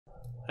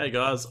Hey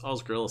guys,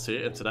 OzGrillus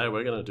here, and today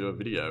we're going to do a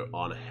video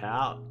on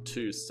how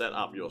to set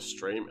up your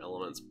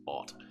Streamelements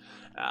bot.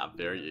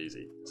 Very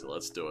easy, so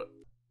let's do it.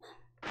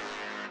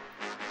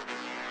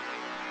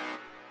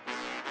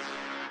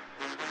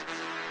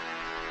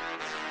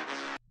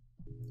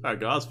 Alright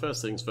guys,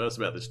 first things first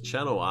about this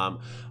channel.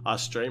 I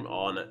stream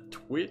on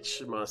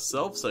Twitch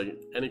myself, so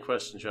any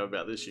questions you have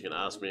about this you can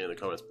ask me in the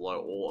comments below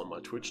or on my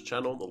Twitch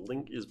channel. The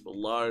link is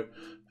below.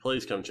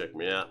 Please come check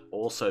me out.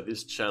 Also,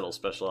 this channel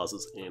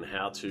specializes in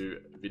how-to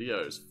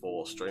videos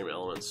for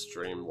Streamelements,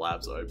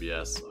 Streamlabs,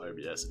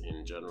 OBS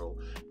in general.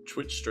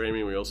 Twitch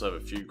streaming, we also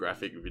have a few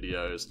graphic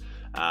videos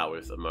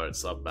with emotes,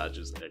 sub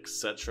badges,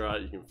 etc.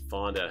 You can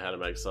find out how to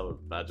make sub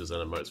badges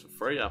and emotes for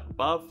free up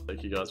above.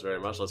 Thank you guys very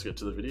much. Let's get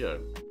to the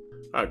video.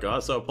 Alright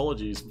guys, so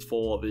apologies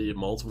for the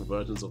multiple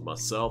versions of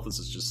myself. This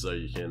is just so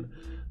you can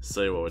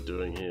see what we're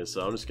doing here.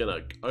 So I'm just going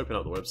to open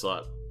up the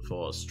website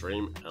for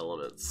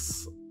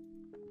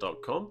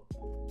Streamelements.com.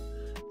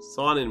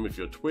 Sign in with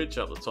your Twitch.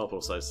 Up the top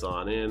it'll say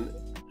sign in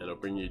and it'll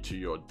bring you to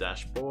your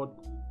dashboard.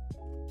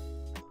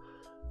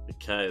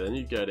 Okay, then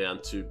you go down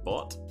to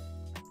bot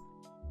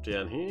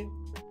down here.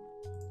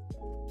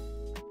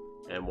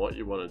 And what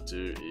you want to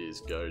do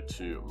is go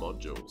to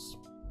modules.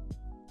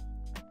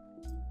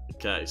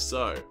 Okay,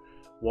 so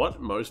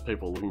what most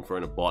people are looking for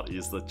in a bot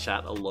is the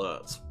chat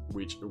alerts,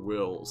 which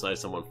will say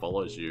someone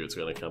follows you, it's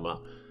going to come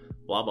up,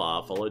 blah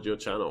blah, followed your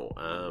channel,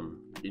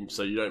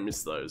 so you don't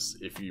miss those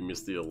if you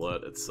miss the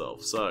alert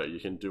itself. So you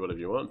can do whatever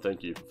you want,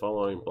 thank you for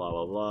following, blah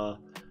blah blah.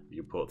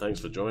 You can put thanks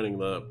for joining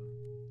the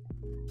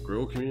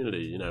grill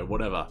community, you know,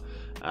 whatever.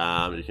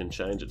 You can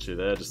change it to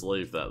there, just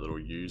leave that little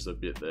user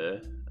bit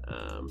there.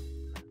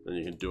 Then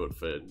you can do it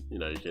for, you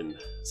know, you can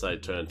say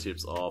turn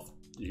tips off,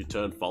 you can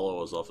turn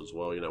followers off as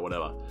well, you know,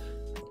 whatever.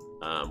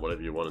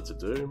 Whatever you wanted to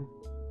do.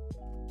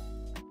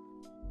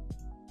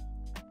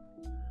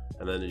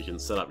 And then you can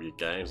set up your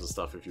games and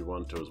stuff if you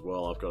want to as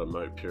well. I've got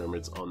emote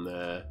pyramids on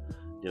there.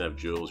 You can have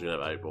jewels, you can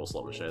have 8-ball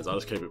slot machines. I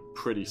just keep it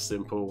pretty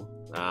simple.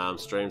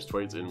 Streams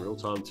tweets in real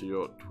time to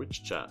your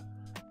Twitch chat.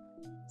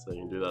 So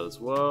you can do that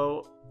as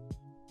well.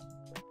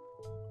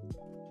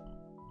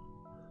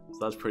 So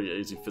that's pretty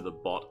easy for the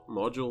bot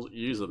modules.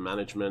 User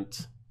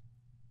management.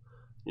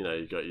 You know,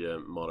 you've got your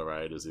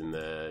moderators in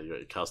there, you've got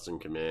your custom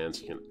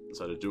commands.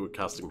 So to do a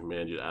custom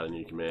command, you'd add a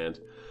new command.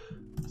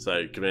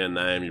 So command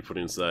name, you put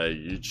in, say,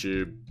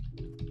 YouTube,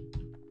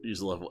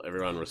 user level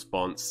everyone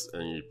response,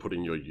 and you put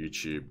in your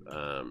YouTube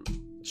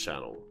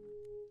channel,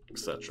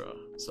 etc.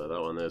 So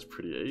that one there's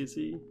pretty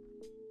easy.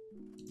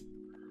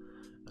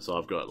 So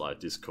I've got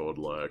like Discord,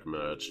 lurk,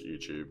 merch,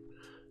 YouTube,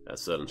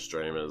 certain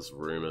streamers,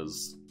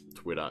 rumors,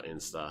 Twitter,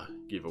 Insta,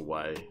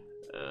 giveaway,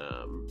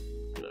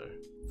 you know,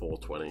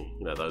 420,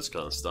 you know, those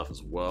kind of stuff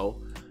as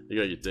well. You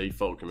got your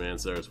default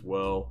commands there as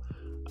well.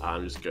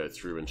 Just go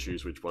through and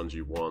choose which ones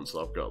you want.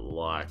 So I've got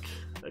like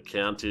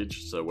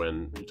accountage, so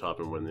when you type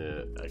in when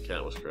the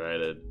account was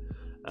created,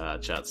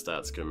 chat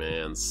stats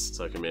commands,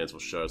 so commands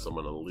will show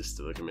someone a list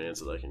of the commands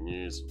that they can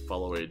use,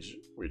 followage,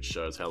 which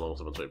shows how long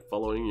someone's been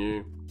following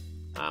you,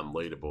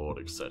 leaderboard,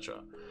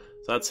 etc.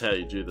 So that's how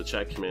you do the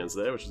chat commands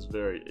there, which is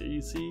very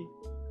easy.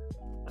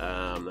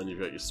 Then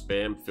you've got your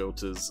spam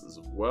filters as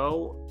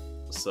well.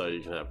 So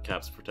you can have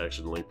caps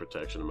protection, link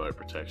protection, emote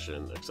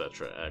protection,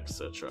 etc,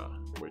 etc.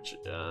 Which,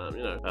 you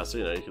know, so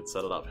you know, you can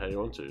set it up how you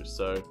want to.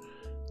 So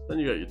then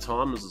you got your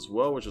timers as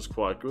well, which is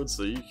quite good.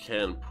 So you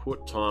can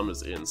put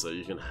timers in. So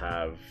you can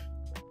have,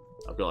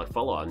 I've got like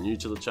follow, new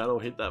to the channel,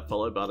 hit that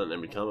follow button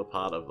and become a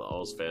part of the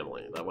Oz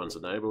family. That one's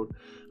enabled.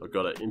 I've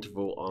got an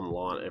interval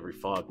online every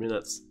 5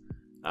 minutes,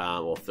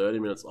 or 30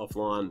 minutes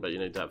offline, but you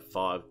need to have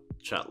 5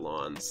 chat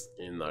lines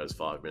in those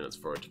 5 minutes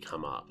for it to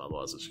come up.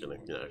 Otherwise it's gonna,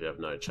 you know, if you have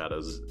no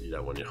chatters, you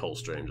don't want your whole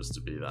stream just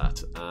to be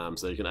that.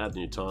 So you can add a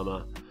new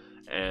timer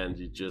and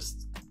you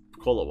just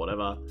call it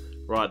whatever,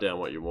 write down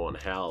what you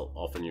want, how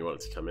often you want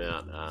it to come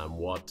out,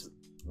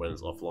 when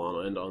it's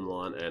offline and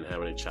online, and how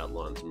many chat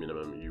lines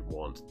minimum you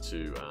want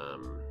to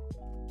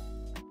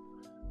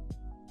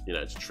you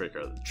know, to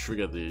trigger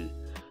the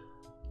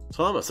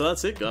timer. So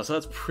that's it guys, so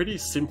that's pretty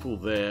simple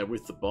there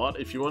with the bot.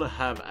 If you want to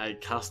have a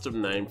custom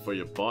name for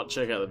your bot,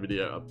 check out the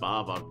video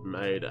above. I've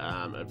made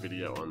a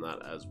video on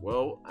that as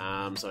well,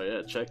 so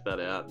yeah, check that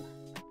out.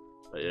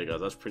 But yeah guys,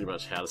 that's pretty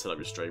much how to set up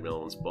your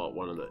Streamelements bot.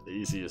 One of the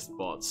easiest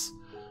bots,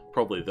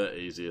 probably the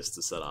easiest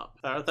to set up.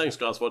 Alright, thanks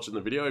guys for watching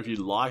the video. If you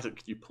liked it,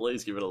 could you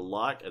please give it a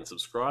like and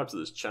subscribe to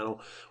this channel.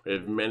 We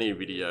have many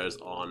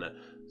videos on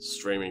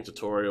streaming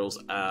tutorials,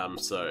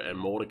 and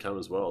more to come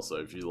as well. So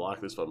if you like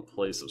this one,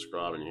 please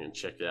subscribe and you can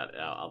check out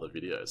our other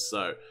videos.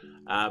 So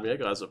yeah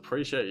guys,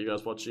 appreciate you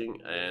guys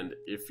watching, and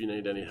if you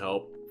need any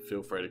help,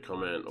 feel free to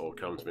comment or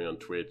come to me on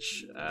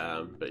Twitch.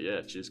 But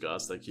yeah, cheers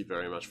guys, thank you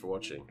very much for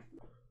watching.